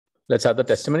Let's have the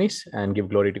testimonies and give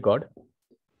glory to God.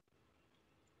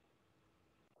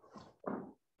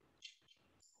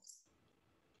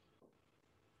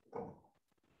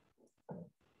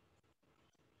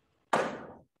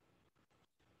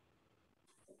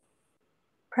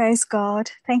 Praise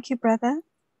God. Thank you, brother.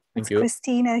 Thank It's you.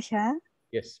 Christina here.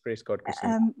 Yes, praise God,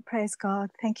 Christine. Praise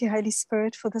God. Thank you, Holy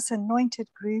Spirit, for this anointed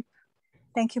group.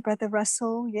 Thank you, Brother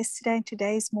Russell. Yesterday and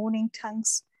today's morning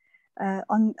tongues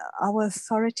on our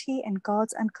authority and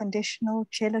God's unconditional,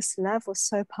 jealous love was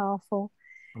so powerful.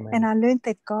 Amen. And I learned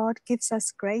that God gives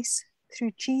us grace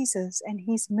through Jesus, and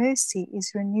his mercy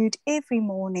is renewed every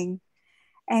morning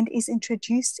and is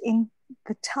introduced in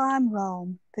the time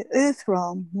realm, the earth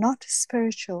realm, not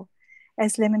spiritual,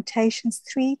 as Lamentations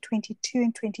 3:22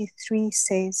 and 23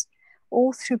 says,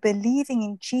 all through believing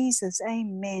in Jesus.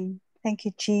 Amen. Thank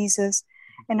you, Jesus.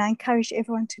 And I encourage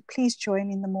everyone to please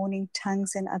join in the morning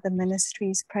tongues and other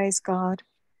ministries. Praise God.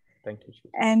 Thank you,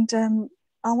 Jesus. And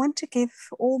I want to give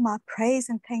all my praise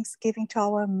and thanksgiving to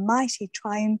our mighty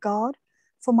triune God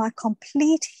for my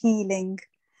complete healing.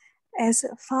 As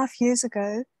 5 years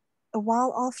ago, a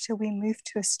while after we moved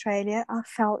to Australia, I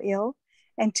fell ill,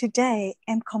 and today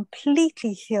am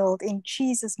completely healed in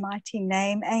Jesus' mighty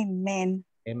name. Amen.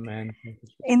 Amen. Thank you,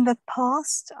 Jesus. In the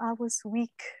past, I was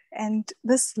weak, and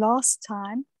this last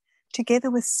time,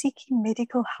 together with seeking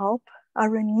medical help, I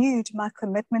renewed my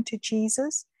commitment to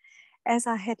Jesus as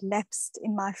I had lapsed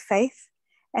in my faith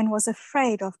and was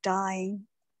afraid of dying.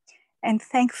 And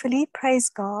thankfully, praise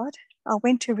God, I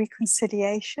went to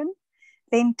reconciliation,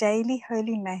 then daily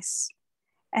Holy Mass.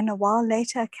 And a while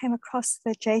later, I came across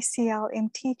the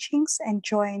JCLM teachings and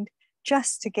joined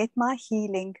just to get my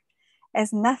healing,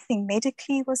 as nothing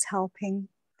medically was helping.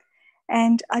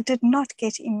 And I did not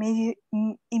get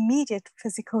immediate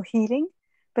physical healing,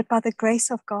 but by the grace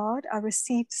of God, I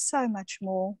received so much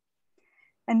more.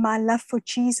 And my love for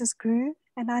Jesus grew,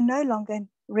 and I no longer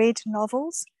read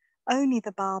novels, only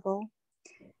the Bible.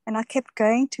 And I kept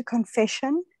going to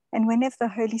confession, and whenever the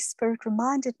Holy Spirit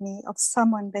reminded me of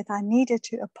someone that I needed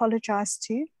to apologize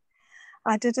to,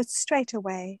 I did it straight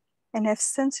away and have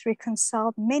since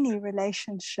reconciled many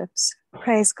relationships.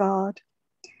 Praise God.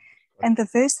 And the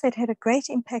verse that had a great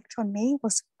impact on me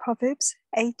was Proverbs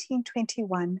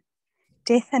 18:21.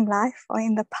 Death and life are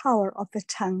in the power of the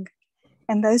tongue,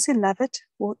 and those who love it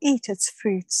will eat its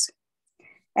fruits.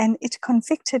 And it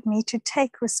convicted me to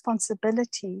take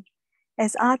responsibility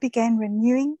as I began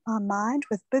renewing my mind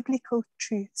with biblical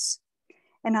truths.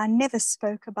 And I never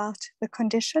spoke about the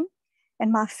condition,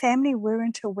 and my family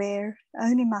weren't aware,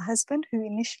 only my husband, who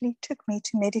initially took me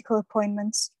to medical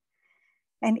appointments.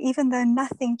 And even though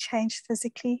nothing changed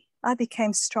physically, I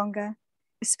became stronger,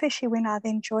 especially when I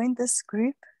then joined this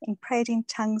group and prayed in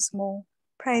tongues more.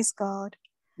 Praise God.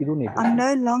 You don't need I'm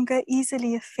no longer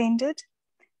easily offended.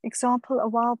 Example, a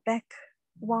while back,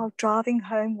 while driving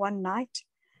home one night,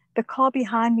 the car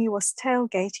behind me was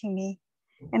tailgating me,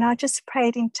 and I just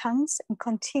prayed in tongues and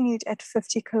continued at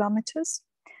 50 kilometers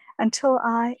until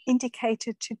I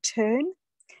indicated to turn,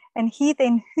 and he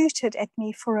then hooted at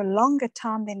me for a longer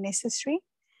time than necessary,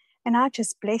 and I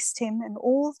just blessed him and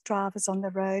all drivers on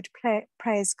the road.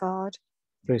 Praise God.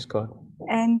 Praise God.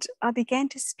 And I began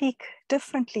to speak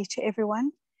differently to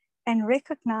everyone and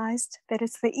recognized that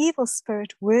it's the evil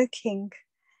spirit working.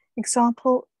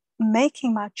 Example,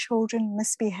 making my children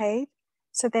misbehave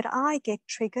so that I get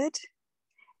triggered,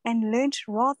 and learned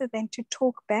rather than to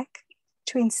talk back,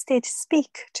 to instead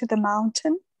speak to the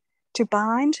mountain, to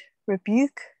bind,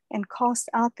 rebuke, and cast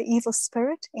out the evil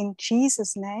spirit in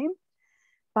Jesus' name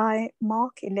by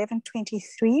Mark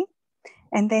 11:23,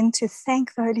 and then to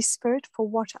thank the Holy Spirit for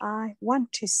what I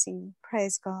want to see.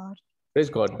 Praise God.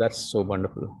 Praise God. That's so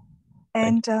wonderful.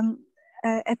 And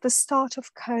at the start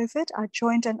of COVID, I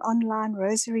joined an online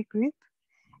rosary group,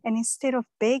 and instead of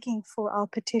begging for our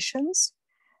petitions,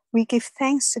 we give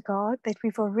thanks to God that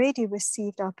we've already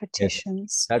received our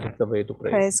petitions. That is the way to pray.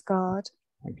 Praise God.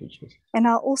 Thank you, Jesus. And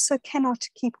I also cannot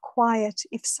keep quiet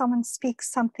if someone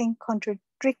speaks something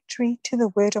contradictory to the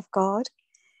word of God,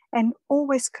 and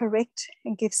always correct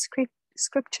and give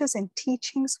scriptures and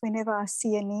teachings whenever I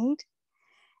see a need.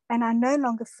 And I no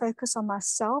longer focus on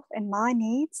myself and my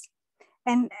needs.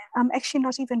 And I'm actually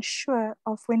not even sure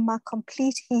of when my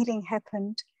complete healing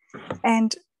happened.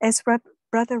 And as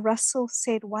Brother Russell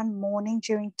said one morning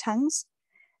during tongues,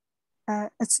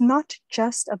 it's not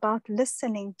just about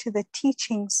listening to the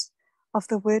teachings of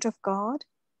the Word of God,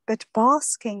 but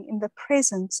basking in the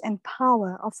presence and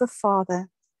power of the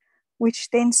Father, which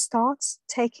then starts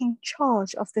taking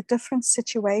charge of the different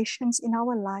situations in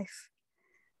our life,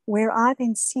 where I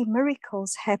then see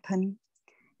miracles happen.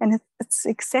 And it's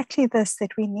exactly this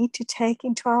that we need to take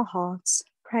into our hearts.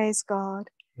 Praise God.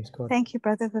 Praise God. Thank you,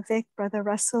 Brother Vivek, Brother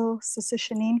Russell, Sister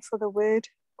Shanine, for the word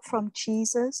from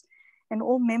Jesus, and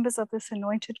all members of this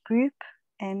anointed group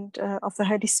and of the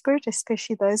Holy Spirit,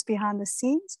 especially those behind the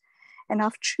scenes. And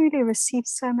I've truly received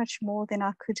so much more than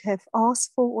I could have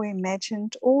asked for or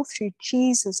imagined, all through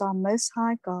Jesus, our Most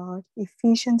High God.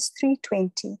 Ephesians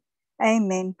 3:20.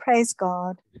 Amen. Praise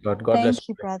God. God bless Thank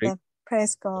you, brother.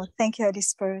 Praise God. Thank you, Holy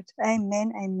Spirit.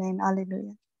 Amen. Amen.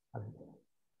 Hallelujah.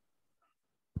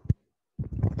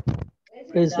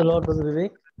 Praise the Lord, Brother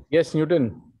Vivek. Yes,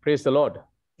 Newton. Praise the Lord.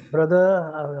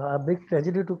 Brother, a big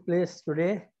tragedy took place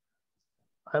today.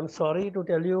 I'm sorry to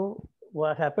tell you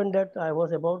what happened, that I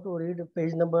was about to read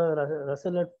page number,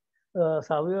 Russell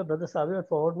Savio, Brother Savio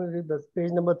forwarded me to read the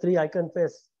page number 3, I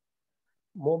confess.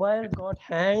 Mobile got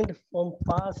hanged from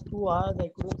past 2 hours. I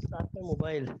couldn't start my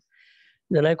mobile.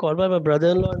 Then I called my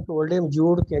brother-in-law and told him,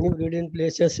 Jude, can you read in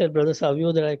place? Just said, Brother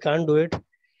Savio, that I can't do it.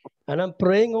 And I'm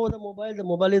praying over the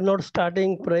mobile is not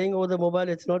starting, praying over the mobile,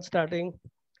 it's not starting.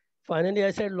 Finally,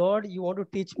 I said, Lord, you want to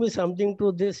teach me something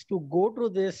to this, to go through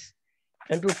this,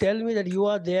 and to tell me that you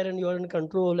are there and you are in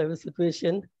control of every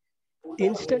situation.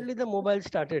 Instantly, the mobile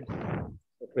started.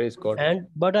 Praise God.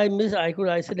 But I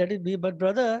said, let it be. But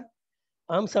brother,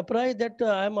 I'm surprised that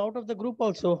I'm out of the group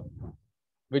also.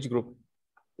 Which group?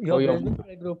 Your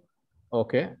Brisbane group.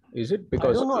 Okay. Is it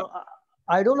because?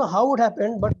 I don't know how it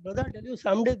happened, but brother, I'll tell you,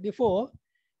 some days before,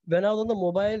 when I was on the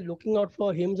mobile looking out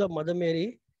for hymns of Mother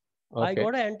Mary, Okay. I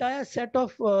got an entire set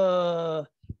of what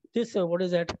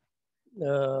is that?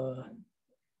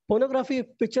 Pornography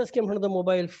pictures came from the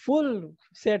mobile, full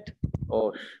set.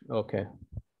 Oh, okay.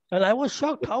 And I was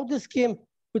shocked how this came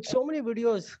with so many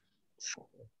videos.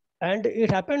 And it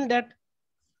happened that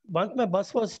once my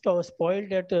bus was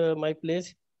spoiled at my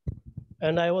place,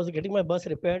 and I was getting my bus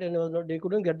repaired, and they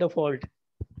couldn't get the fault.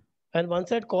 And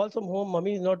once I had called from home,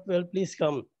 Mommy is not well, please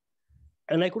come.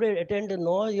 And I couldn't attend.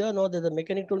 No, the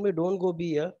mechanic told me, don't go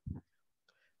be here.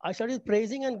 I started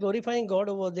praising and glorifying God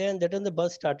over there, and then the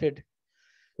bus started.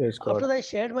 After I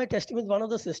shared my testimony with one of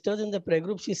the sisters in the prayer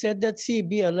group, she said that, see,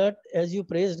 be alert as you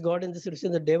praised God in this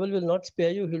situation. The devil will not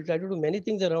spare you. He'll try to do many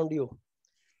things around you.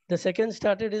 The second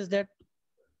started is that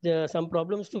some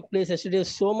problems took place yesterday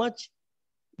so much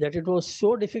that it was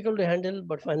so difficult to handle,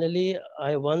 but finally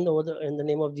I won in the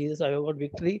name of Jesus. I got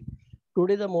victory.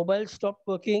 Today the mobile stopped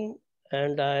working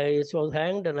and it was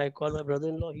hanged, and I called my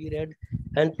brother-in-law, he read.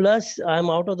 And plus I'm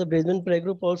out of the Brisbane prayer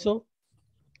group also.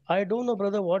 I don't know,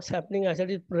 brother, what's happening. I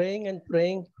started praying and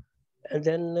praying, and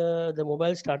then the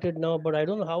mobile started now, but I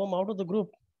don't know how I'm out of the group.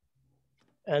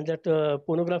 And that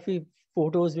pornography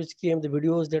photos which came, the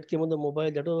videos that came on the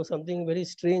mobile, that was something very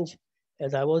strange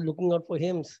as I was looking out for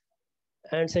hymns.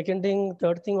 And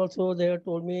third thing also, they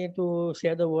told me to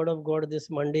share the word of God this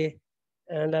Monday.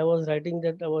 And I was writing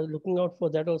that, I was looking out for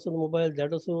that also on the mobile.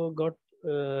 That also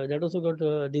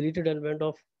got deleted and went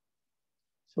off.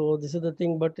 So this is the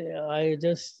thing, but I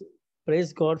just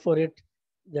praise God for it,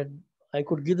 that I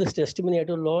could give this testimony. I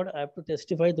told Lord, I have to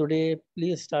testify today.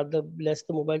 Please bless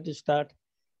the mobile to start.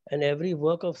 And every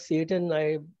work of Satan,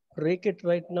 I break it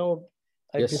right now.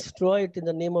 I destroy it in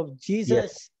the name of Jesus.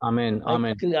 Yes. Amen.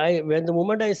 Amen. When the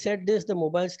moment I said this, the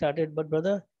mobile started. But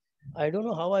brother, I don't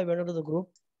know how I went out of the group.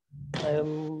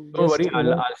 Don't worry,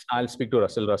 I'll speak to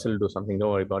Russell. Russell will do something.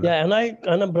 Don't worry about it. Yeah,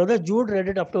 and brother Jude read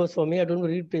it afterwards for me. I don't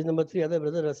read page number 3. Other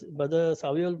brother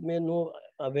Savio may know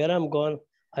where I'm gone.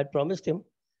 I promised him.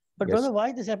 But brother,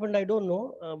 why this happened, I don't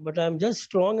know. But I'm just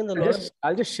strong in the Lord.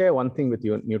 I'll just share one thing with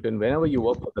you, Newton. Whenever you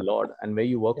work for the Lord and where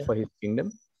you work for His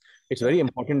kingdom, it's very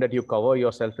important that you cover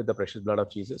yourself with the precious blood of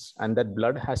Jesus, and that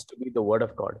blood has to be the word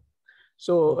of God.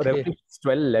 So Revelation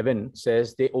 12:11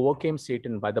 says they overcame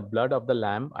Satan by the blood of the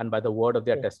Lamb and by the word of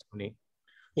their testimony.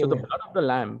 So the blood of the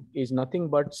Lamb is nothing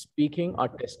but speaking our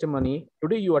testimony.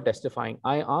 Today you are testifying.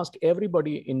 I ask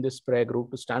everybody in this prayer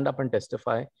group to stand up and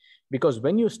testify, because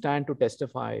when you stand to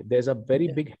testify, there's a very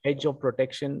big hedge of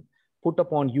protection put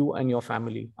upon you and your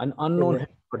family, an unknown hedge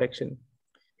of protection.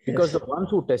 Because the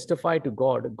ones who testify to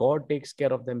God, God takes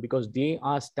care of them, because they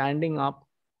are standing up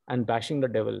and bashing the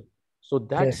devil. So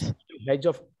that's hedge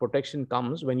of protection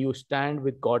comes when you stand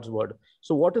with God's word.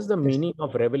 So what is the meaning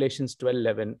of Revelations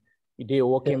 12:11? They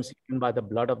overcame Satan by the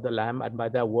blood of the Lamb and by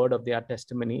the word of their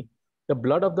testimony. The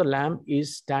blood of the Lamb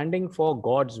is standing for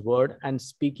God's word and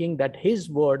speaking that His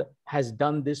word has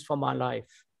done this for my life.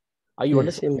 Are you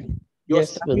understanding? You're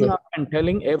standing up and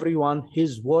telling everyone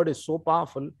His word is so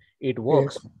powerful. It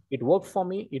works. It worked for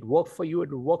me. It worked for you.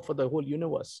 It will work for the whole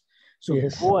universe. So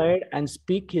go ahead and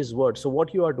speak His word. So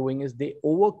what you are doing is they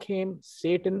overcame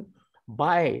Satan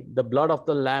by the blood of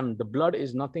the Lamb. The blood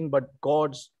is nothing but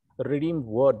God's redeemed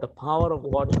word. The power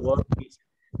of God's word is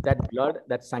that blood,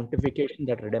 that sanctification,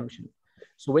 that redemption.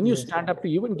 So when you stand up to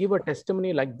even give a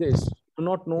testimony like this, you do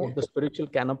not know the spiritual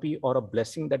canopy or a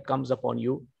blessing that comes upon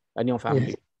you and your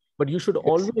family. But you should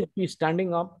always be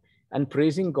standing up and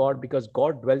praising God, because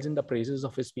God dwells in the praises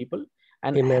of his people,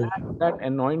 and have that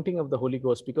anointing of the Holy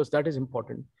Ghost, because that is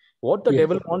important. What the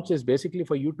devil wants is basically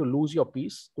for you to lose your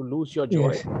peace, to lose your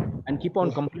joy, and keep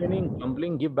on complaining,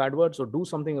 grumbling, give bad words, or do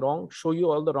something wrong, show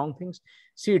you all the wrong things.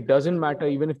 See, it doesn't matter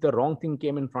even if the wrong thing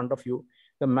came in front of you.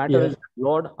 The matter is,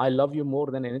 Lord, I love you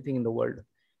more than anything in the world.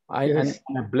 And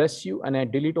I bless you, and I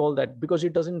delete all that, because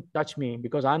it doesn't touch me,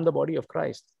 because I'm the body of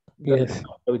Christ.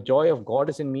 The joy of God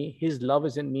is in me. His love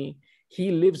is in me.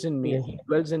 He lives in me. He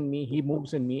dwells in me. He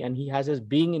moves in me, and he has his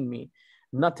being in me.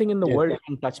 Nothing in the world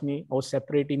can touch me or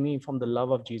separate me from the love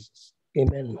of Jesus.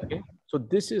 Amen. Okay? So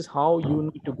this is how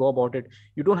you need to go about it.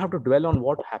 You don't have to dwell on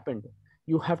what happened.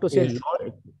 You have to say,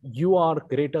 Lord, you are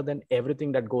greater than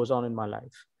everything that goes on in my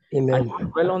life. Amen.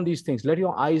 And dwell on these things. Let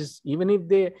your eyes, even if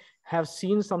they have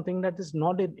seen something that is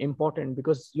not important,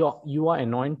 because you are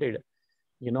anointed,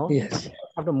 you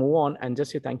have to move on and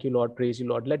just say, thank you, Lord, praise you,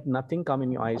 Lord. Let nothing come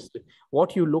in your eyes.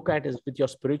 What you look at is with your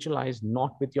spiritual eyes,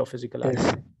 not with your physical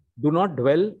eyes. Do not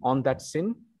dwell on that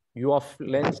sin. You are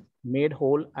cleansed, made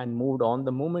whole, and moved on.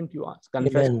 The moment you ask,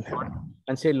 confess God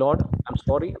and say, Lord, I'm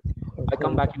sorry, I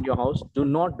come back in your house. Do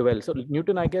not dwell. So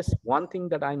Newton, I guess one thing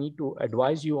that I need to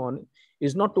advise you on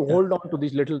is not to hold on to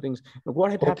these little things.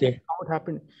 What had happened, how it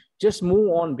happened. Just move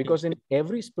on, because in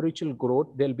every spiritual growth,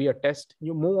 there'll be a test.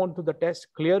 You move on to the test,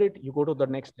 clear it, you go to the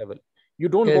next level. You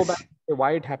don't go back and say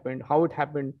why it happened, how it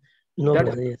happened.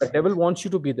 The devil wants you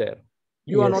to be there.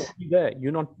 You are not to be there.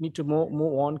 You not need to move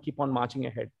on, keep on marching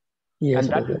ahead. And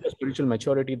that is the spiritual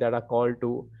maturity that are called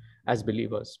to as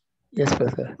believers. Yes,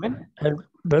 brother. Amen? And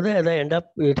brother, as I end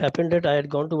up, it happened that I had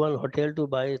gone to one hotel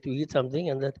to eat something,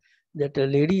 and that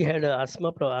lady had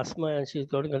asthma, and she's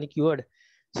gotten cured.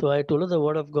 So I told her the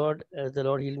word of God, as the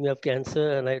Lord healed me of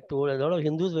cancer, and I told a lot of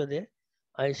Hindus were there.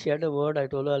 I shared a word. I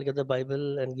told her I'll get the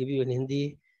Bible and give you in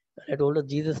Hindi. I told her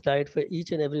Jesus died for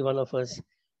each and every one of us.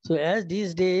 So as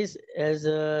these days, as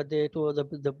they told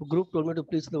the group told me to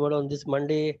preach the word on this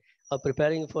Monday,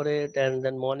 preparing for it, and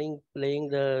then morning playing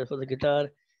for the guitar.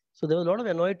 So there was a lot of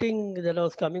anointing that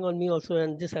was coming on me also,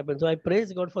 and this happened. So I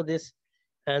praise God for this,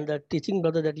 and the teaching,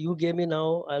 brother, that you gave me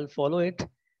now, I'll follow it.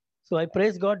 So I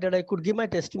praise God that I could give my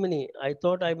testimony. I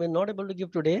thought I may not able to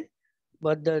give today,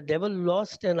 but the devil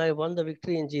lost and I won the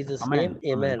victory in Jesus' name.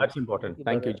 Amen. That's important.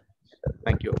 Thank you.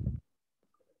 Thank you.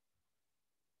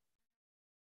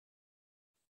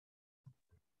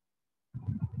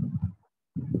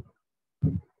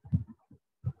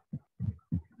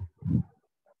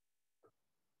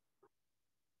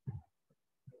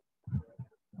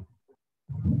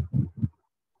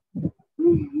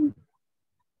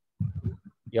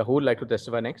 Yeah, who would like to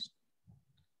testify next?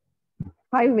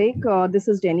 Hi, Vivek. This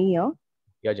is Jenny here.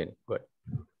 Yeah, Jenny, go ahead.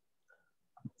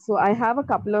 So I have a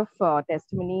couple of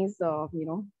testimonies, to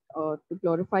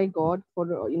glorify God for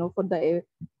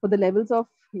the levels of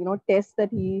tests that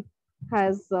He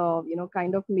has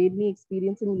kind of made me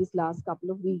experience in these last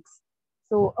couple of weeks.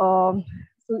 So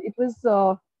it was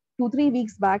 2-3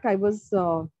 weeks back. I was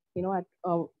at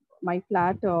my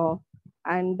flat,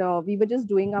 and we were just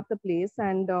doing up the place,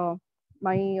 and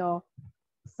my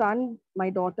son, my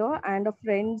daughter, and a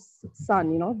friend's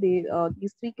son,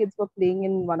 these 3 kids were playing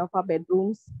in one of our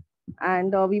bedrooms,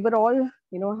 and we were all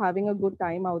having a good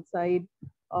time outside,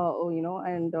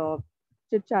 and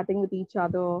chit chatting with each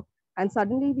other. And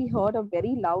suddenly we heard a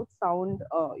very loud sound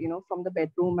from the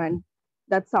bedroom, and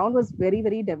that sound was very,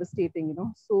 very devastating.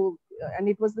 So and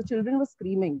it was, the children were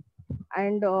screaming,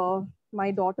 and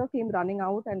my daughter came running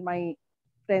out, and my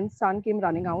friend's son came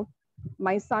running out.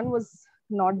 My son was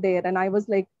not there, and I was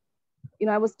like,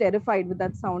 I was terrified with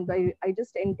that sound. I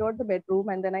just entered the bedroom,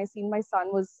 and then I seen my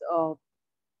son was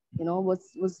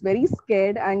very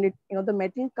scared, and the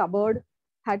metal cupboard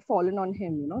had fallen on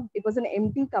him. It was an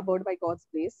empty cupboard by God's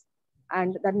grace,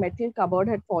 and that metal cupboard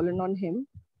had fallen on him.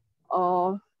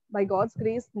 By God's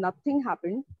grace, nothing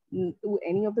happened to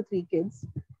any of the 3 kids.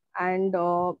 And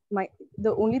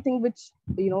the only thing which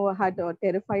had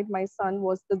terrified my son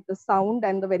was the sound,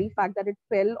 and the very fact that it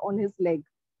fell on his leg.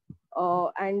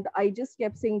 And I just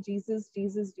kept saying Jesus,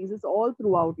 Jesus, Jesus all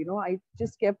throughout. I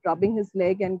just kept rubbing his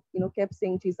leg, and kept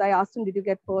saying Jesus. I asked him, did you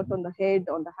get hurt on the head,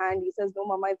 on the hand? He says, no,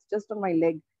 Mama, it's just on my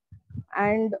leg.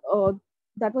 And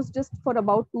that was just for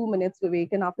about 2 minutes,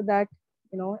 Vivek. And after that,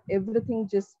 everything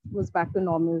just was back to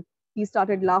normal. He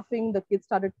started laughing. The kids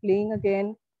started playing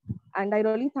again. And I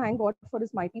really thank God for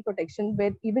his mighty protection,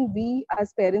 where even we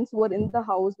as parents who were in the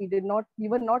house, we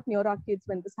were not near our kids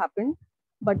when this happened.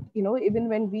 But, even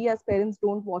when we as parents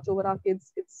don't watch over our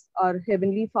kids, it's our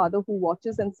Heavenly Father who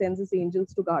watches and sends his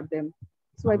angels to guard them.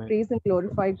 So Amen. I praise and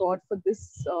glorify God for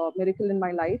this miracle in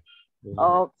my life.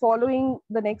 Amen. Following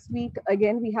the next week,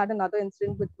 again, we had another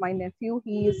incident with my nephew.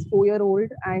 He is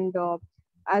 4-year-old, and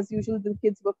as usual, the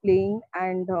kids were playing,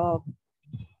 and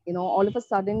all of a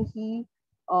sudden he,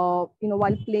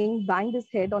 while playing, banged his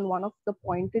head on one of the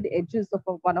pointed edges of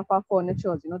one of our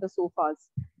furniture, the sofas.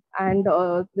 And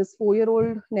this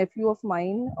 4-year-old nephew of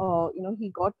mine, he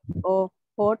got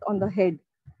hurt on the head.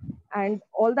 And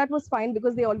all that was fine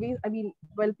because they always,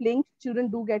 while playing, children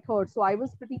do get hurt. So I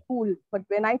was pretty cool. But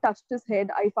when I touched his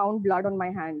head, I found blood on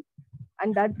my hand.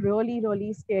 And that really,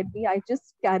 really scared me. I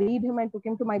just carried him and took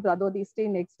him to my brother. They stay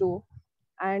next door.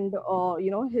 And,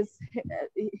 he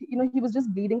was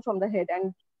just bleeding from the head.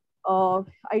 And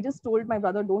I just told my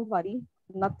brother, don't worry,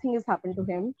 nothing has happened to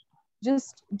him.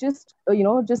 Just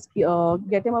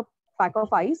get him a pack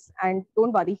of ice and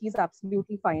don't worry, he's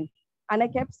absolutely fine. And I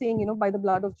kept saying, by the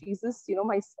blood of Jesus,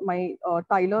 my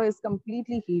Tyler is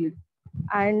completely healed.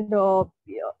 And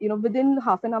within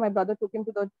half an hour, my brother took him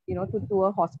to the to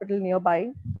a hospital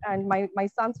nearby. And my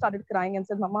son started crying and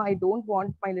said, Mama, I don't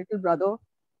want my little brother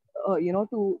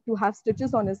to have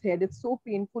stitches on his head. It's so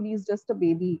painful. He's just a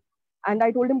baby. And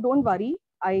I told him, don't worry.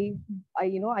 I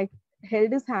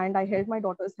held his hand. I held my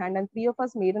daughter's hand, and three of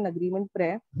us made an agreement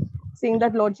prayer saying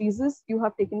that, Lord Jesus, you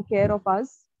have taken care of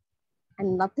us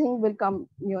and nothing will come,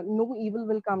 no evil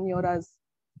will come near us.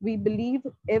 We believe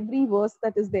every verse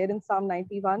that is there in Psalm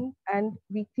 91, and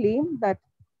we claim that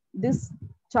this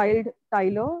child,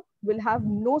 Tyler, will have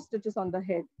no stitches on the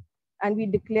head. And we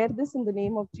declare this in the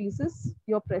name of Jesus.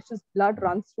 Your precious blood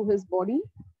runs through his body,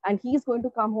 and he is going to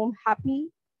come home happy,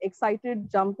 excited,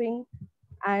 jumping,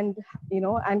 and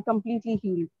completely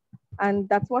healed. And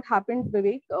that's what happened,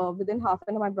 Vivek. Within half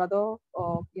an hour, my brother,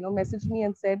 messaged me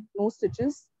and said, no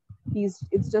stitches.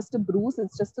 It's just a bruise.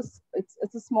 It's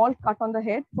a small cut on the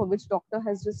head for which doctor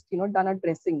has just, done a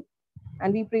dressing.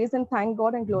 And we praise and thank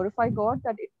God and glorify God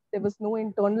that there was no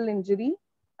internal injury,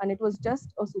 and it was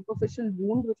just a superficial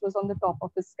wound which was on the top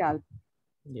of his scalp.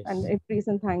 Yes. And I praise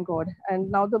and thank God. And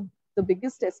now the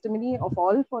biggest testimony of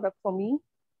all for me,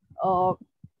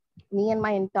 me and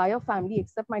my entire family,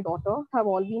 except my daughter, have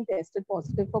all been tested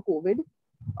positive for COVID.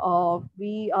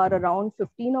 We are around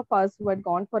 15 of us who had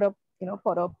gone for a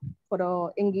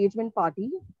engagement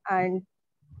party, and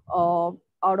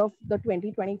out of the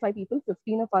 25 people,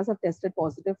 15 of us have tested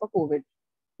positive for COVID.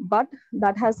 But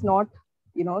that has not,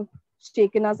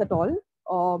 shaken us at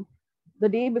all. The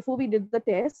day before we did the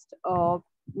test,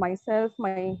 myself,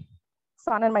 my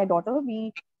son, and my daughter,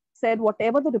 we said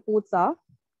whatever the reports are,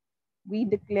 we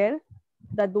declare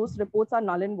that those reports are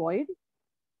null and void,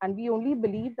 and we only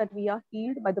believe that we are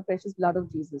healed by the precious blood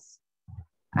of Jesus.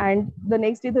 And the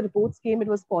next day, the reports came. It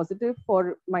was positive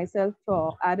for myself,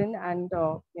 Aaron, and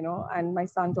and my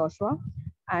son Joshua.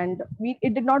 And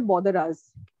it did not bother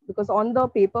us because on the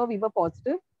paper we were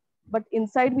positive, but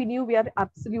inside we knew we are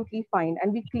absolutely fine.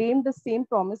 And we claimed the same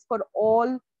promise for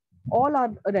all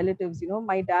our relatives.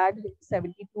 My dad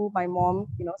 72, my mom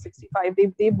 65.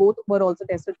 They both were also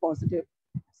tested positive.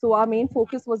 So our main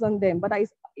focus was on them. But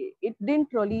it didn't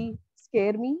really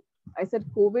scare me. I said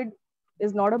COVID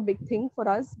is not a big thing for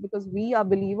us because we are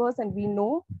believers and we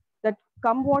know that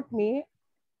come what may,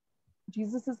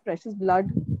 Jesus's precious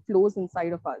blood flows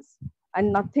inside of us,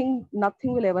 and nothing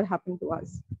will ever happen to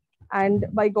us. And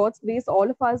by God's grace,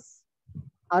 all of us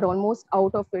are almost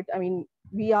out of it. I mean,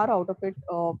 we are out of it.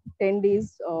 10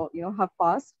 days, have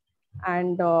passed,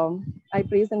 and I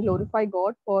praise and glorify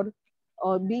God for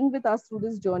being with us through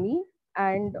this journey,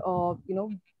 and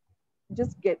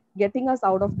just getting us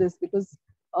out of this, because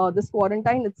this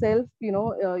quarantine itself,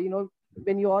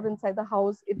 when you are inside the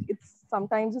house, it's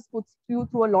sometimes just puts you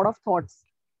through a lot of thoughts.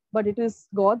 But it is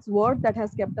God's word that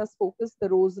has kept us focused. The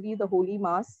rosary, the holy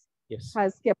mass, Yes,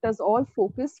 has kept us all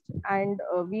focused, and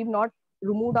we've not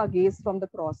removed our gaze from the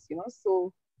cross.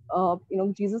 So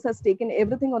Jesus has taken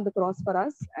everything on the cross for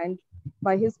us, and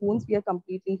by his wounds we are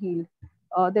completely healed.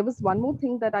 There was one more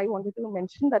thing that I wanted to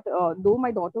mention, that though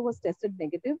my daughter was tested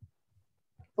negative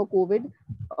for COVID,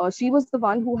 she was the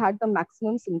one who had the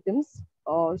maximum symptoms.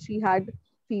 She had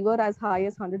fever as high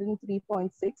as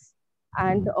 103.6,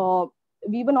 and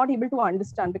we were not able to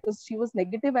understand because she was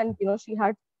negative, and she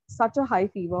had such a high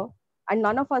fever, and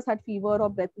none of us had fever or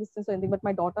breathlessness or anything, but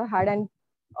my daughter had. And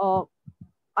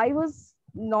I was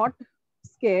not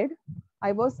scared.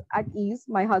 I was at ease.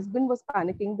 My husband was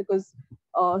panicking because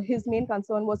his main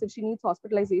concern was if she needs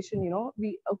hospitalization, who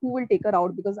will take her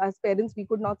out, because as parents, we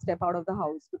could not step out of the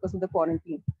house because of the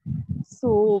quarantine.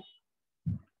 So,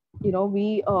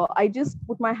 I just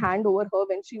put my hand over her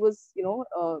when she was,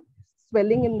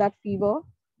 swelling in that fever.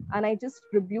 And I just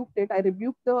rebuked it. I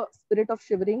rebuked the spirit of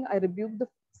shivering. I rebuked the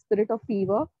spirit of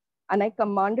fever. And I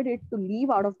commanded it to leave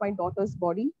out of my daughter's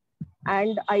body.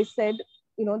 And I said,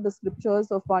 the scriptures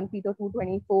of 1 Peter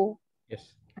 2:24.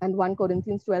 Yes. And 1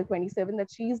 Corinthians 12:27, that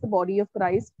she is the body of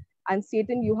Christ, and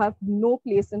Satan, you have no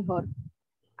place in her.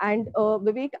 And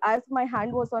Vivek, as my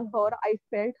hand was on her, I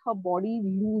felt her body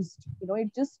loosed.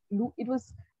 It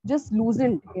was just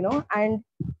loosened, and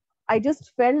I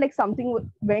just felt like something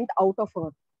went out of her,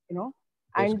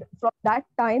 And Yes. from that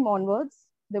time onwards,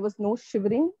 there was no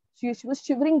shivering. She was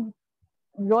shivering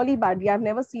really badly. I've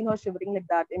never seen her shivering like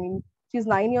that. I mean, she's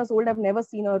 9 years old. I've never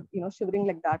seen her, shivering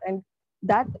like that. And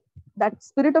that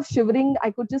spirit of shivering,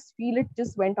 I could just feel it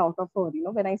just went out of her,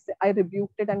 when I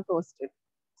rebuked it and cursed it.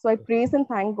 So I praise and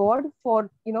thank God for,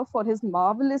 for his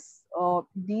marvelous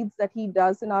deeds that he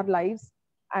does in our lives.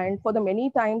 And for the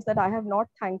many times that I have not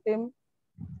thanked him,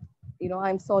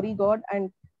 I'm sorry, God.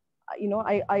 And,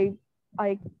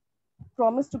 I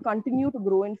promise to continue to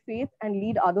grow in faith and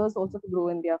lead others also to grow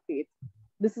in their faith.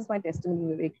 This is my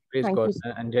testimony, Vivek. Praise Thank God.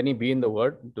 you. And Jenny, be in the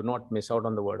word. Do not miss out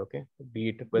on the word, okay? Be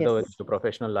it whether Yes. it's your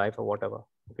professional life or whatever,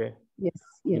 okay? Yes.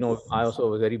 Yes. I also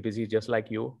was very busy just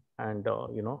like you. And,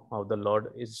 how the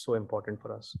Lord is so important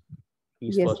for us.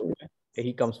 He's Yes, first. Vivek.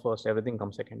 He comes first. Everything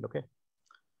comes second, okay?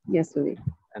 Yes, Vivek.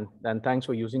 And thanks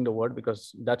for using the word,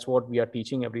 because that's what we are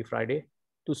teaching every Friday,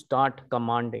 to start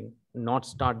commanding, not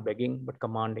start begging, but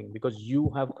commanding, because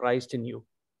you have Christ in you.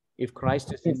 If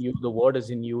Christ is in you, the word is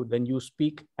in you, then you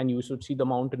speak and you should see the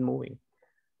mountain moving.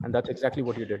 And that's exactly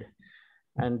what you did.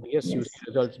 And yes, you see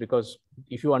results, because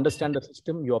if you understand the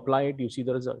system, you apply it, you see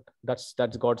the result. That's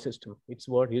God's system. It's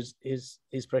word,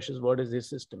 his precious word is his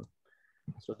system.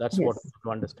 So that's what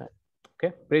to understand.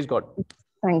 Okay. Praise God.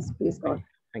 Thanks. Praise God.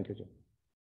 Thank you, Jim.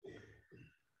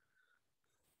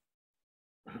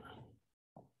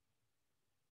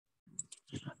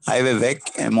 Hi,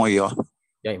 Vivek. Emo here.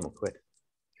 Yeah, Emo, go ahead.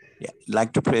 Yeah, I'd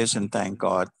like to praise and thank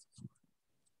God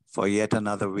for yet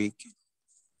another week.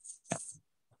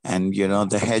 And,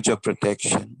 the hedge of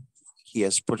protection he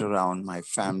has put around my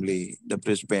family, the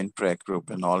Brisbane Prayer Group,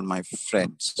 and all my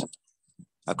friends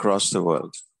across the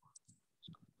world.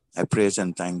 I praise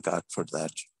and thank God for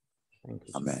that. Thank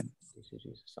you. Amen. Thank you,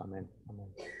 Jesus. Amen. Amen.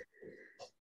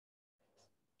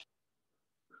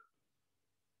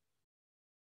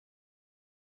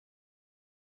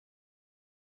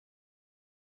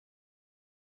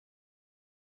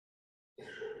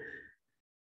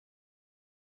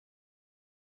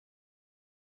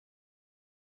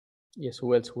 Yes,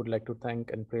 who else would like to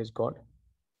thank and praise God?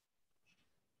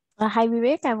 Hi,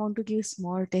 Vivek. I want to give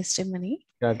small testimony.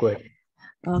 Yeah, go ahead.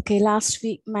 Okay, last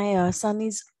week, my son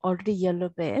is already yellow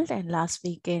belt, and last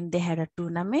weekend they had a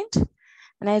tournament.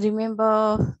 And I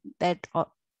remember that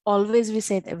always we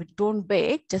said, don't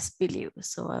beg, just believe.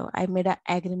 So I made an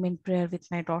agreement prayer with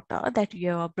my daughter that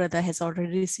your brother has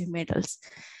already received medals.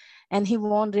 And he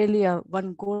won really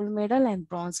one gold medal and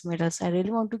bronze medals. I really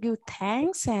want to give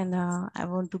thanks, and I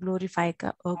want to glorify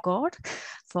God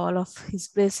for all of his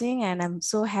blessing. And I'm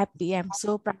so happy. I'm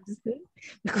so proud of him,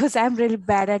 because I'm really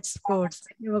bad at sports.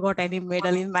 I never got any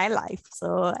medal in my life.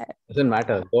 So doesn't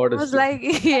matter. God I is was like,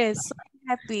 yes, I'm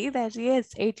happy that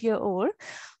yes, 8-year-old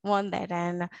won that.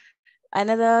 And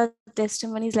another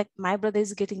testimony is like my brother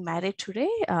is getting married today.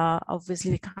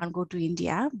 Obviously, we can't go to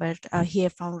India, but he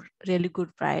have found really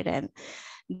good bride, and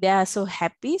they are so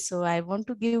happy. So I want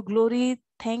to give glory,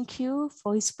 thank you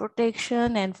for his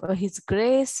protection and for his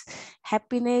grace,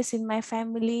 happiness in my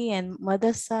family and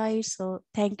mother's side. So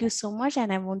thank you so much.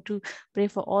 And I want to pray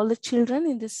for all the children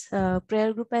in this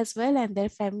prayer group as well and their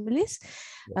families.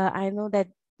 I know that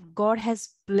God has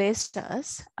blessed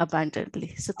us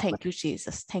abundantly. So thank you,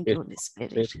 Jesus. Thank you, Holy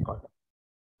Spirit. Praise God.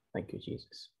 Thank you,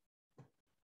 Jesus.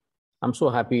 I'm so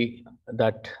happy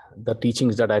that the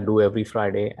teachings that I do every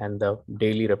Friday and the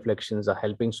daily reflections are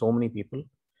helping so many people.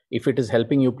 If it is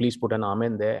helping you, please put an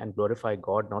amen there and glorify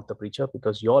God, not the preacher,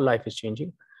 because your life is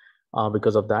changing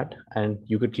because of that. And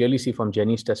you could clearly see from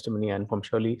Jenny's testimony and from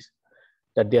Shirley's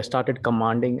that they started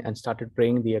commanding and started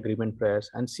praying the agreement prayers,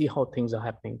 and see how things are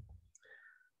happening.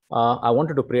 I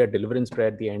wanted to pray a deliverance prayer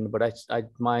at the end, but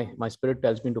my spirit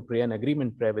tells me to pray an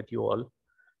agreement prayer with you all.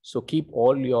 So keep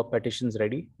all your petitions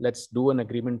ready. Let's do an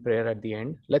agreement prayer at the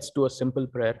end. Let's do a simple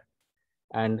prayer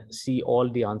and see all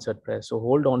the answered prayers. So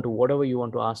hold on to whatever you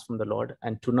want to ask from the Lord.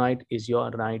 And tonight is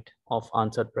your night of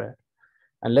answered prayer.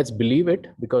 And let's believe it,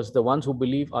 because the ones who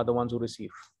believe are the ones who receive.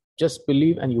 Just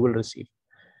believe and you will receive.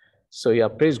 So yeah,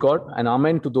 praise God, and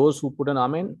amen to those who put an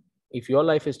amen. If your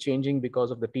life is changing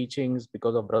because of the teachings,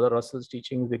 because of Brother Russell's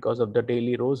teachings, because of the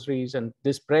daily rosaries and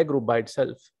this prayer group by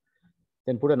itself,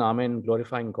 then put an amen,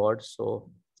 glorifying God. So,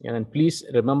 and please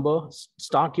remember,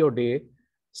 start your day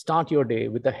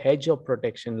with a hedge of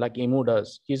protection like Emu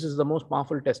does. Jesus is the most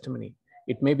powerful testimony.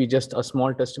 It may be just a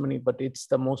small testimony, but it's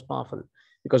the most powerful,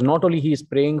 because not only he is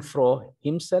praying for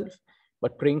himself,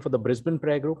 but praying for the Brisbane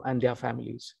prayer group and their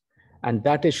families. And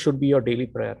that should be your daily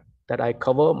prayer, that I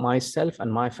cover myself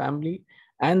and my family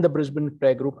and the Brisbane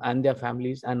prayer group and their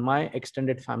families and my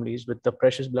extended families with the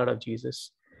precious blood of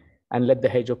Jesus, and let the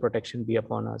hedge of protection be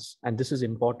upon us. And this is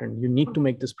important. You need to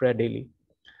make this prayer daily,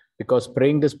 because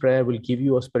praying this prayer will give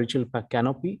you a spiritual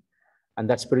canopy, and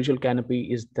that spiritual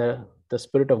canopy is the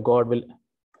Spirit of God will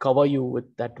cover you with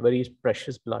that very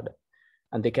precious blood,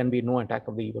 and there can be no attack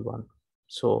of the evil one.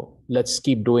 So let's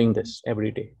keep doing this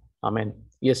every day. Amen.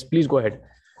 Yes, please go ahead.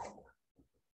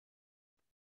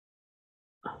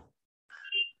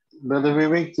 Brother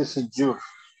Vivek, this is Jude.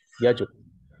 Yeah, Jude.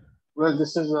 Well,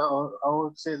 this is, I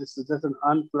would say this is just an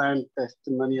unplanned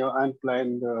testimony or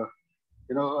unplanned,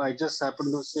 I just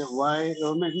happened to say, why,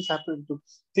 I just happened to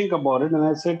think about it. And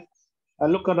I said, I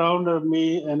look around at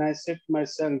me and I said to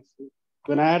myself,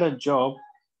 when I had a job,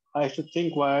 I should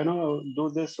think, why,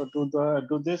 do this or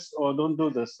do this or don't do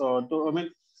this or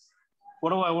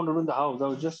whatever I want to do in the house.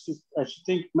 I should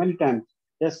think many times,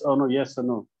 yes or no, yes or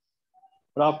no.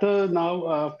 But after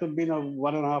being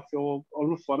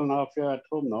almost 1.5 years at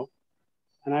home now,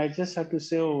 and I just have to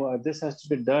say, this has to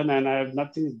be done, and I have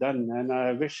nothing done, and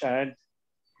I wish I had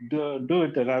do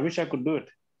it, and I wish I could do it.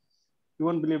 You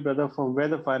won't believe, brother, from where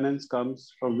the finance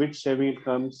comes, from which saving it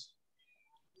comes.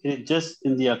 It's just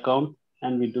in the account,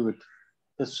 and we do it.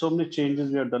 There's so many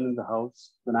changes we have done in the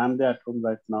house when I'm there at home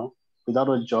right now, without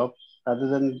a job, rather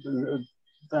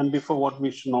than before what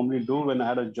we should normally do when I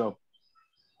had a job.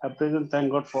 I praise and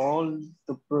thank God for all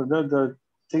the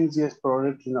things He has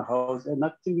provided in the house, and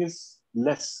nothing is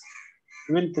less.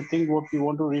 Even the thing what we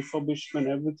want to refurbish, when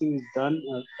everything is done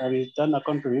and is done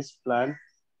according to His plan,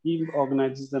 He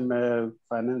organizes the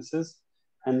finances,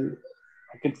 and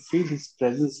I can feel His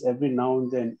presence every now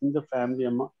and then in the family.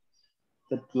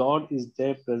 That Lord is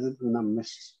there present in our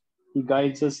midst. He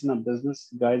guides us in our business,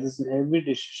 He guides us in every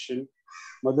decision.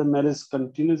 Mother Mary's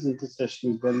continuous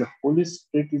intercession is there. The Holy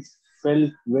Spirit is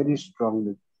felt very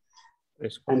strongly.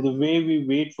 And the way we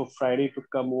wait for Friday to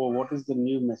come over, what is the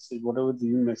new message, whatever the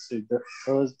new message,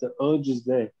 the urge is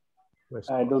there.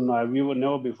 I don't know, we were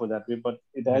never before that way, but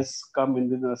it has come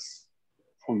within us.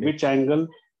 From which angle?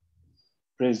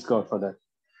 Praise God for that.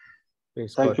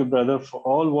 Thank you, brother, for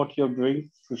all what you're doing,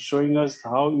 for showing us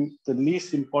how the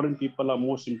least important people are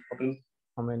most important.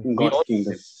 Amen. In God's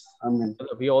kingdom. Amen.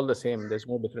 We all the same. There's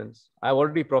no difference. I've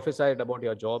already prophesied about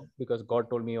your job, because God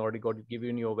told me already God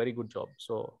given you a very good job.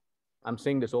 So I'm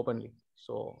saying this openly.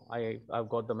 So I've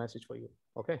got the message for you.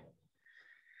 Okay.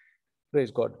 Praise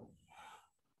God.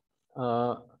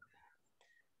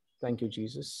 Thank you,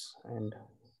 Jesus. And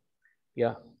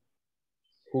yeah,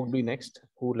 who would be next?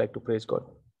 Who would like to praise God?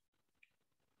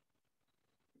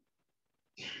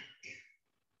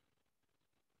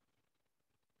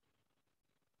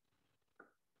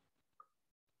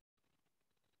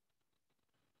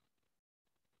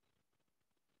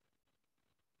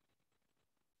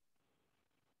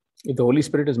 If the Holy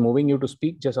Spirit is moving you to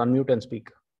speak, just unmute and speak.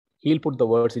 He'll put the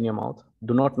words in your mouth.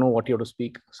 Do not know what you have to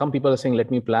speak. Some people are saying, let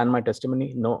me plan my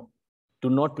testimony. No, do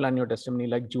not plan your testimony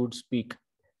like Jude. Speak.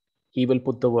 He will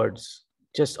put the words.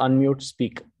 Just unmute,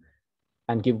 speak,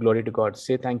 and give glory to God.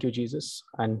 Say, thank you, Jesus.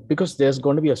 And because there's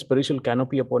going to be a spiritual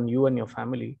canopy upon you and your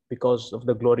family because of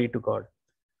the glory to God.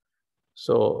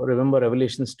 So remember,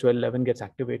 Revelations 12:11 gets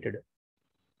activated,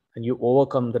 and you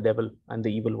overcome the devil and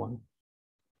the evil one.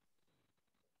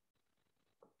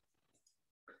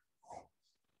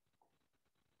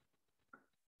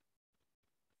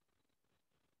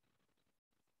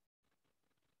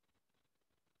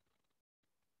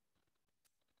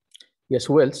 Yes,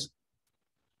 who else?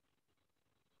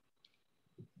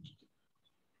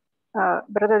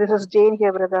 Brother, this is Jane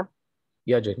here, brother.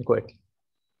 Yeah, Jane, go ahead.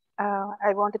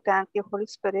 I want to thank you, Holy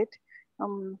Spirit,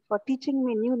 for teaching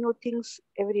me new things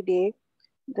every day.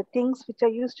 The things which I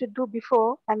used to do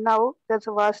before and now, there's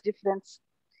a vast difference.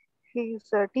 He's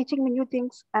teaching me new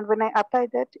things, and when I apply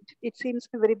that, it seems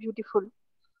to be very beautiful.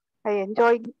 I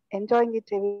enjoying it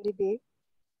every day.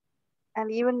 And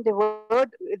even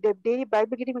the daily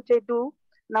Bible reading which I do,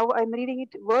 now I'm reading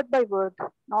it word by word,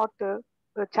 not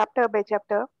chapter by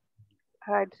chapter.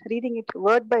 I'm reading it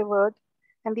word by word,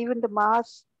 And even the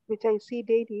Mass, which I see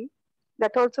daily,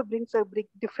 that also brings a big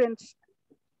difference.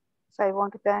 So I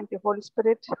want to thank the Holy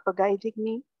Spirit for guiding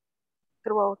me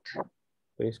throughout.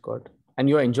 Praise God. And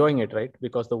you're enjoying it, right?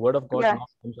 Because the word of God Yeah. now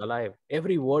comes alive.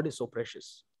 Every word is so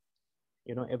precious.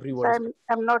 You know, every word. So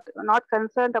I'm not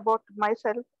concerned about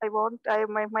myself.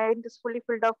 My mind is fully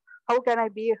filled of how can I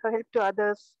be a help to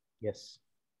others. Yes.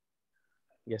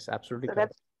 Yes, absolutely. So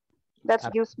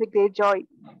that gives me great joy.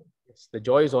 Yes, the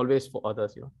joy is always for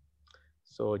others, you know.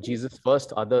 So Jesus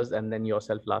first, others, and then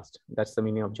yourself last. That's the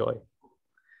meaning of joy.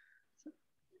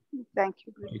 Thank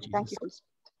you. Thank you, Jesus.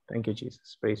 Thank you,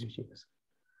 Jesus. Praise you, Jesus.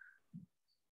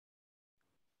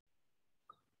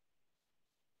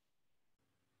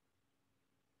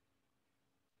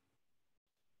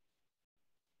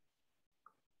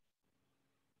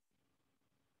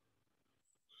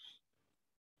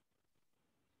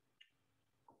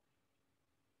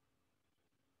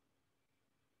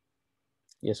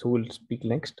 Yes, who will speak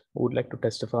next? Who would like to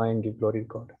testify and give glory to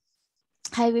God?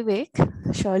 Hi,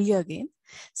 Vivek. Shirley again.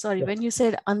 Sorry, yeah. When you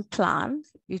said unplanned,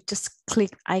 you just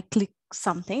I click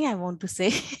something I want to say.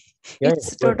 Yeah,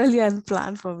 it's totally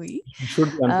unplanned for me. It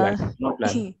should be unplanned, not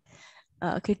planned.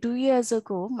 Okay, 2 years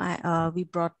ago, we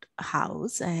bought a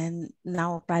house, and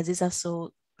now prices are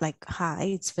so high.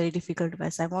 It's very difficult to buy.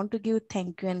 So I want to give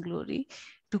thank you and glory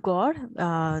to God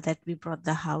that we brought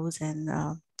the house, and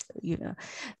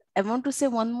I want to say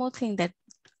one more thing, that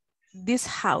this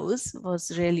house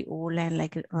was really old and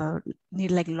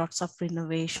need lots of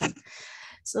renovation.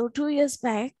 So 2 years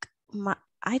back,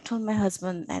 I told my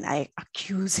husband and I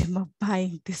accused him of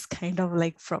buying this kind of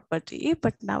property,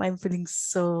 but now I'm feeling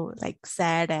so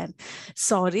sad and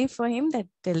sorry for him that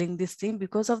telling this thing.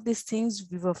 Because of these things,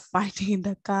 we were fighting in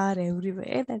the car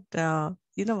everywhere that,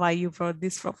 why you brought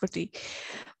this property.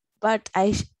 But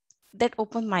that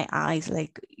opened my eyes,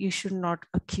 you should not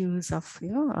accuse of,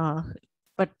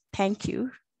 but thank you.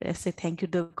 I say thank you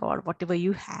to God, whatever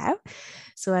you have.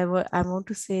 So I want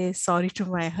to say sorry to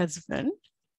my husband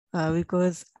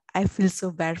because I feel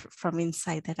so bad from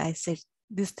inside that I said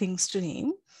these things to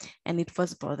him and it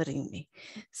was bothering me.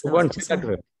 So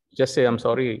just say I'm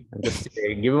sorry and just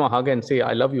give him a hug and say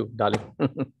I love you, darling.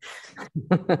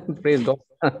 Praise God.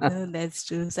 No, that's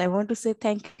true. So I want to say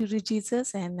thank you to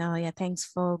Jesus, and thanks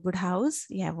for good house.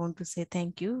 I want to say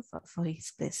thank you for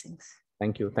his blessings.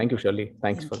 Thank you, Shirley.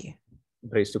 Thank you.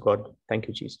 Praise to God. Thank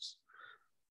you, Jesus.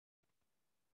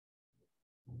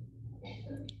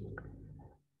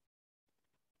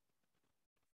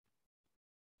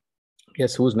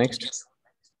 Yes, who's next?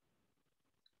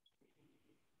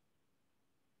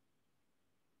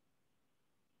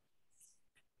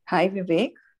 Hi,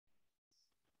 Vivek.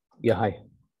 Yeah, hi.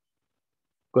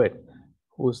 Go ahead.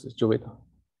 Who's Jovita?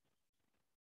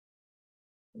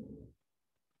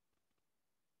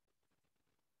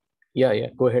 Yeah,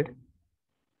 go ahead.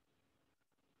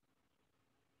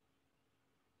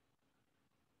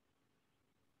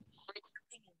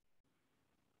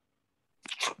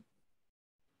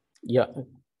 Yeah.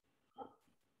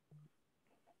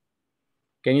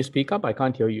 Can you speak up? I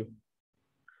can't hear you.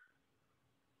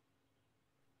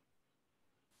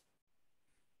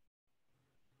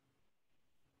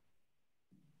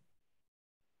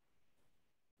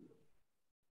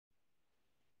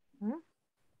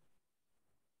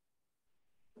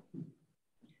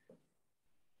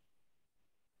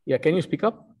 Yeah, can you speak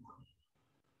up?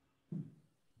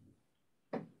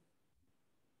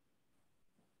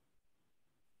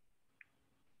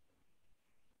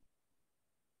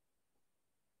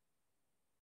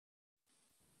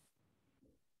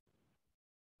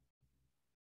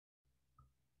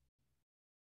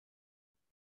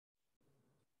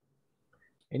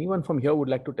 Anyone from here would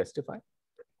like to testify?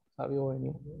 Have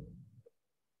you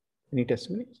any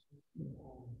testimonies?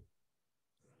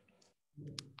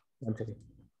 One second.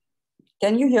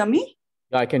 Can you hear me?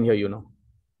 Yeah, I can hear you now.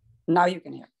 Now you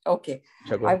can hear. Okay.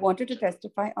 Sure, I wanted to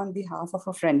testify on behalf of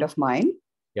a friend of mine.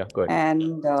 Yeah, go ahead.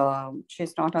 And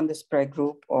she's not on this prayer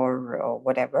group or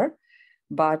whatever.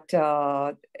 But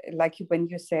when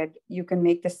you said, you can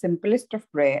make the simplest of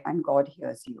prayer and God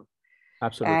hears you.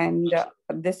 Absolutely. And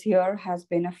this year has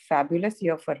been a fabulous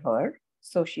year for her.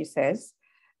 So she says,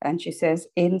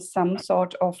 in some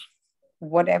sort of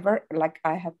whatever,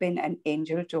 I have been an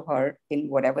angel to her in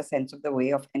whatever sense of the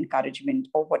way of encouragement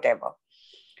or whatever.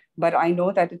 But I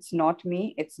know that it's not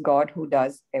me, it's God who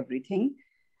does everything.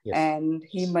 Yes. And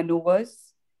he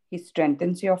maneuvers, he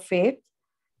strengthens your faith,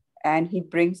 and he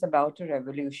brings about a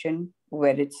revolution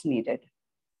where it's needed.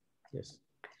 Yes.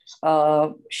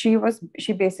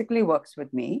 She basically works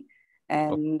with me,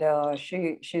 and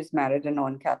she's married a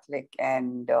non-Catholic,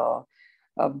 and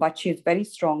but she's very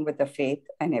strong with the faith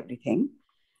and everything.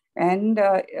 And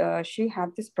she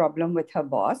had this problem with her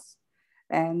boss,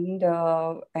 and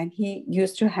he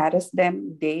used to harass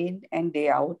them day in and day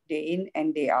out, day in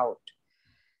and day out.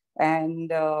 And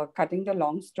cutting the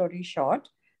long story short,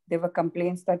 there were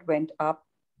complaints that went up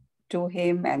to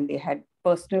him, and they had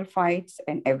personal fights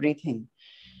and everything.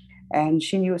 And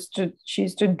she used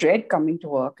to dread coming to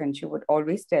work, and she would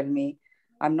always tell me,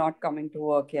 I'm not coming to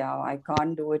work. Yeah, I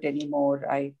can't do it anymore.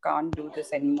 I can't do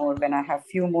this anymore when I have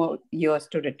few more years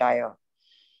to retire.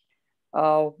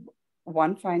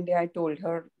 One fine day I told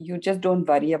her, you just don't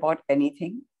worry about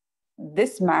anything.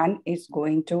 This man is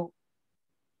going to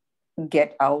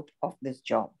get out of this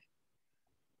job.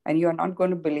 And you're not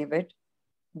going to believe it.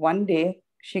 One day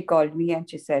she called me and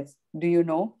she says, do you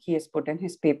know he has put in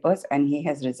his papers and he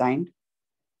has resigned?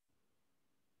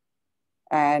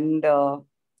 And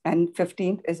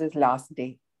 15th is his last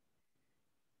day.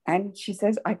 And she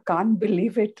says, I can't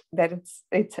believe it that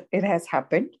it has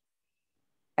happened.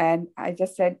 And I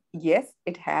just said, yes,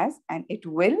 it has, and it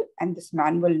will. And this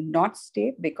man will not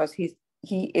stay because he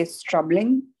is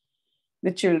troubling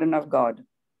the children of God.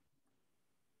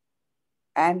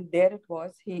 And there it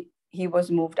was. He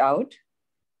was moved out.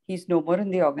 He's no more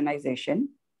in the organization.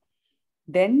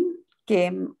 Then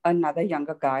came another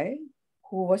younger guy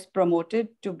who was promoted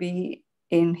to be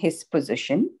in his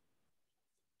position.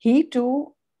 He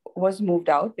too was moved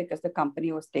out because the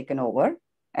company was taken over,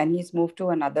 and he's moved to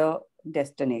another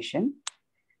destination.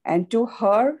 And to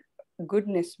her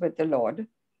goodness with the Lord,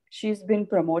 she's been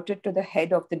promoted to the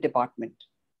head of the department.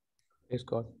 Praise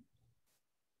God.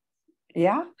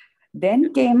 Yeah.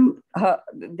 Then came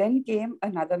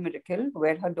another miracle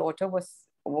where her daughter was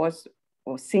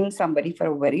seeing somebody for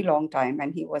a very long time,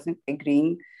 and he wasn't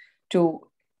agreeing to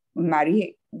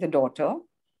marry the daughter.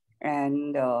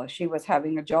 And she was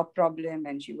having a job problem,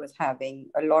 and she was having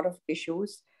a lot of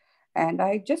issues. And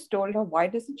I just told her, why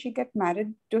doesn't she get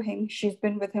married to him? She's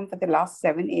been with him for the last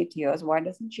 7-8 years. Why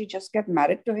doesn't she just get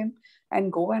married to him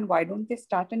and go? And why don't they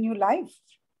start a new life?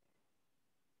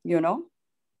 You know?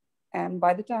 And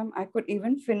by the time I could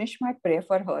even finish my prayer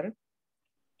for her,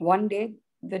 one day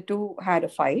the two had a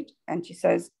fight, and she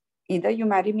says, either you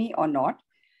marry me or not.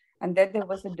 And then there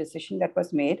was a decision that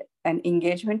was made. An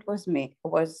engagement was made,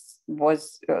 was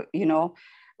done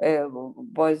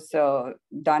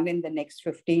in the next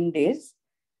 15 days.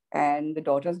 And the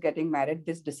daughter's getting married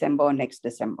this December or next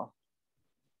December.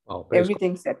 Oh,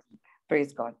 everything set.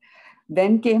 Praise God.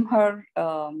 Then came her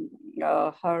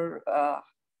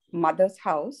mother's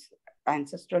house,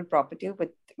 ancestral property, with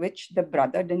which the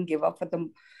brother didn't give up for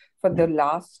the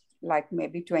last like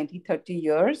maybe 20-30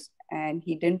 years. And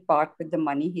he didn't part with the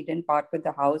money. He didn't part with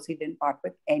the house. He didn't part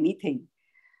with anything.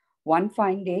 One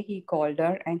fine day, he called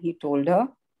her and he told her,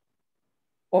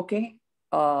 okay,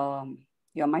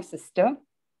 you're my sister,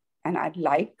 and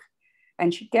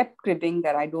and she kept cribbing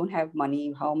that I don't have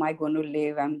money. How am I going to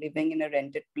live? I'm living in a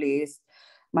rented place.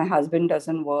 My husband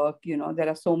doesn't work. You know, there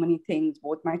are so many things.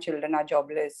 Both my children are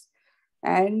jobless.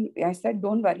 And I said,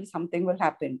 don't worry, something will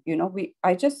happen. You know,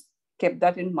 I just kept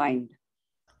that in mind.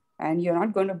 And you're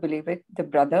not going to believe it. The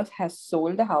brother has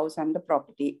sold the house and the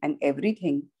property and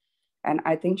everything. And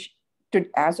I think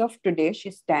as of today,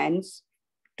 she stands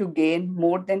to gain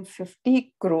more than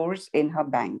 50 crores in her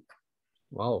bank.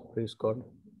 Wow, praise God.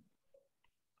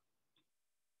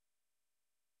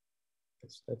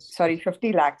 Sorry,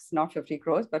 50 lakhs, not 50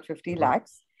 crores, but 50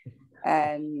 lakhs.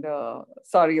 And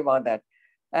sorry about that.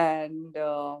 And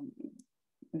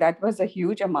that was a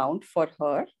huge amount for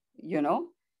her, you know.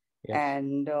 Yes.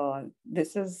 And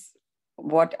this is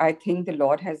what I think the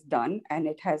Lord has done. And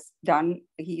it has done,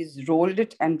 he's rolled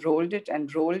it and rolled it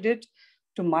and rolled it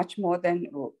to much more than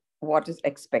what is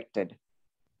expected.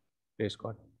 Praise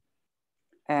God.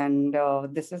 And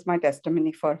this is my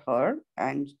testimony for her.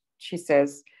 And she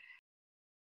says,